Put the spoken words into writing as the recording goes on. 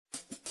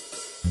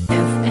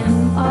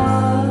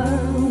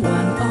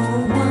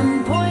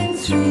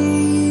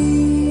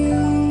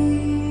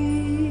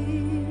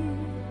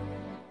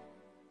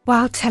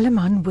While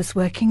Telemann was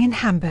working in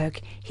Hamburg,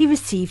 he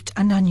received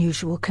an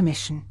unusual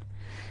commission.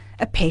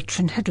 A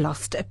patron had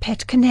lost a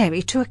pet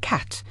canary to a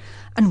cat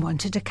and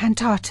wanted a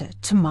cantata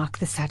to mark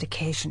the sad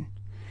occasion.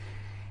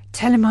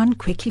 Telemann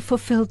quickly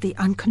fulfilled the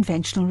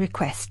unconventional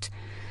request,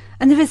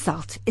 and the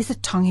result is a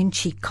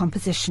tongue-in-cheek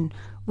composition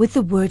with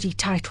the wordy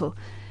title,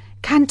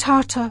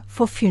 Cantata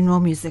for Funeral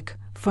Music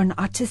for an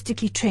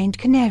Artistically Trained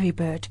Canary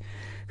Bird,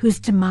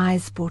 whose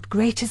demise brought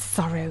greatest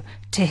sorrow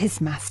to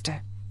his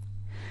master.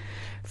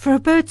 For a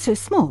bird so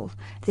small,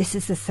 this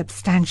is a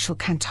substantial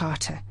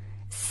cantata,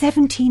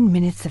 17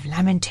 minutes of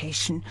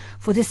lamentation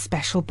for this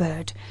special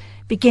bird,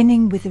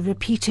 beginning with the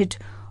repeated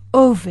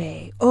O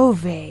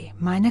weh,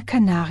 meine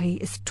Kanari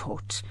ist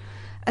tot.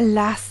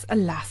 Alas,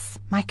 alas,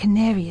 my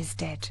canary is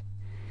dead.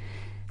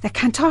 The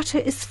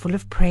cantata is full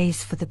of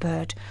praise for the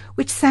bird,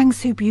 which sang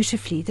so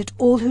beautifully that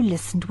all who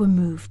listened were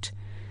moved.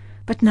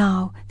 But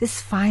now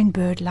this fine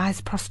bird lies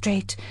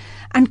prostrate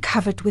and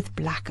covered with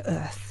black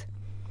earth,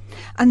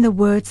 and the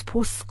words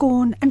pour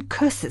scorn and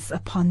curses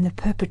upon the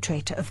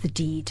perpetrator of the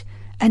deed,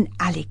 an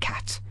alley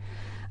cat,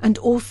 and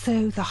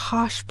also the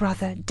harsh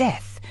brother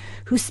Death,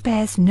 who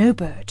spares no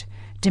bird,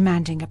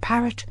 demanding a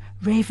parrot,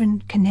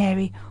 raven,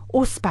 canary,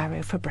 or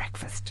sparrow for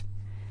breakfast.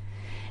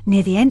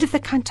 Near the end of the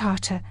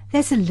cantata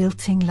there's a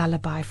lilting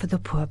lullaby for the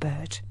poor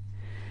bird.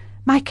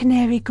 My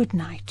canary, good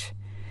night.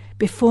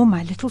 Before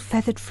my little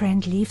feathered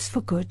friend leaves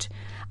for good,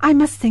 I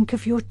must think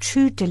of your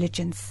true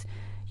diligence.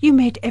 You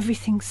made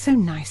everything so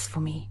nice for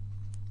me.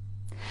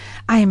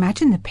 I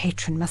imagine the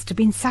patron must have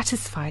been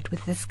satisfied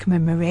with this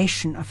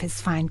commemoration of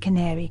his fine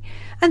canary,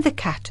 and the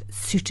cat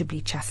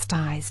suitably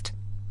chastised.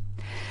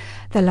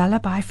 The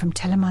lullaby from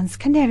Telemann's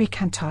Canary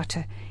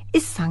Cantata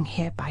is sung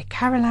here by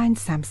Caroline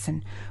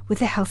Samson with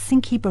the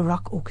Helsinki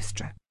Baroque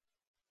Orchestra.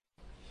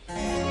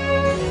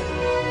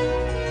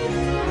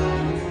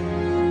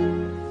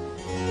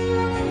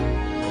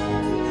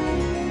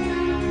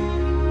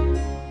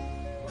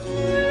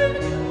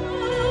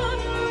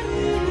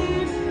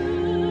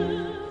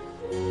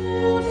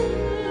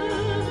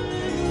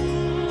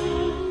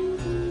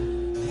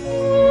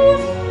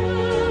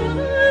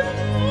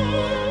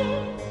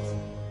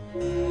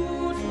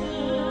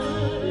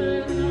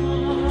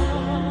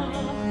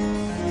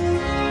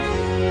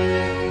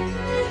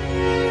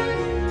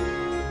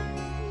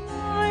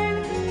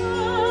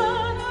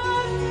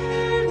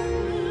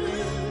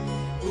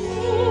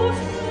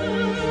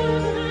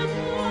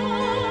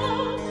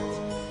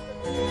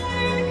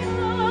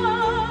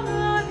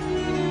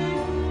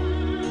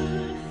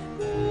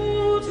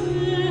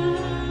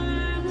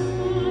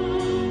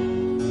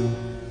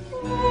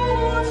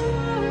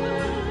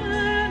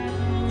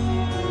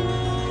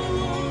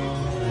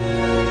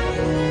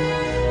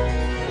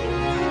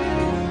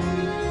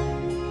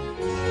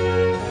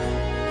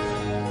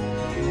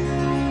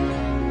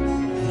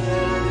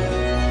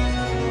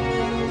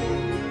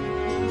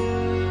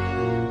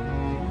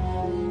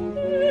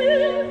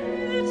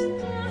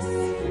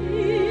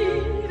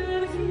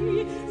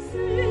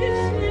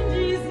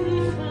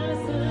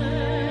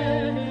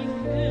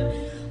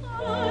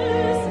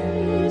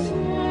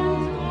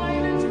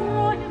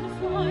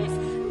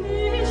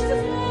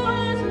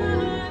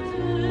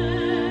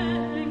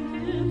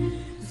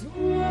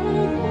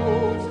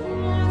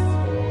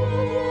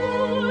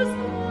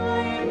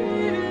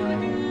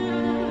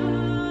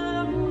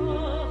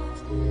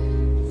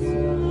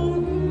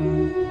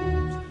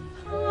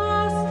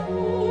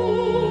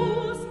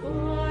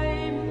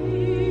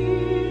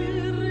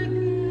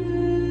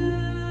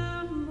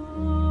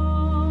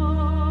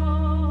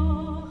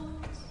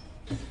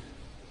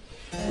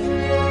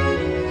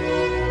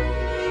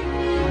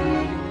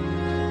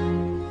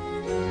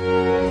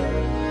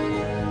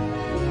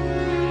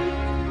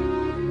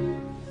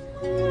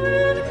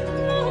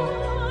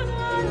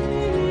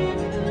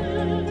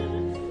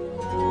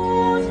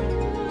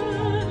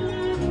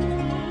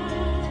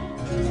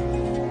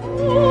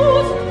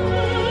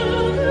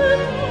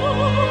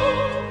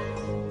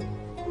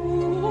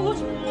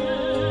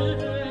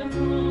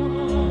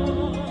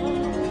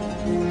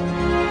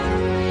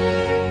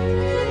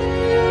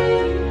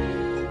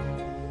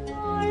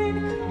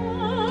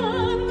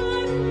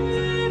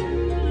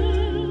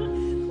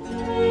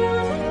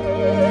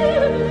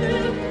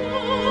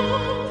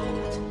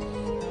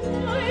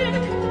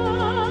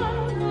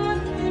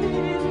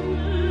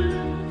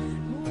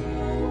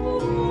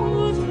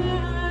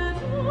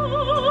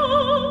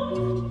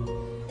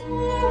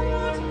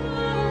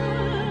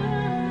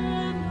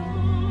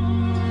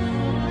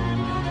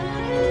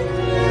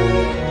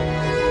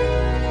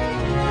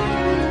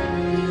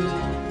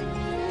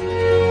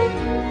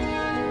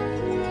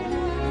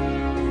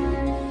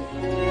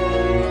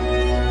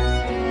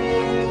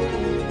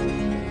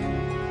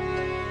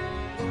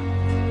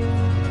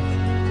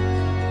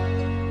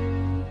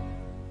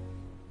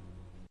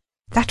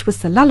 That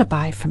was the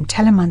lullaby from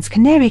Telemann's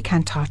Canary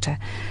Cantata,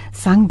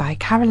 sung by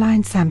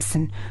Caroline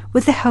Samson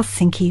with the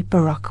Helsinki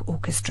Baroque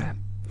Orchestra.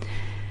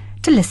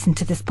 To listen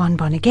to this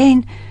bonbon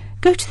again,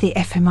 go to the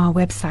FMR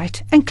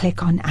website and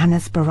click on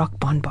Anna's Baroque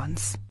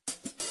Bonbons.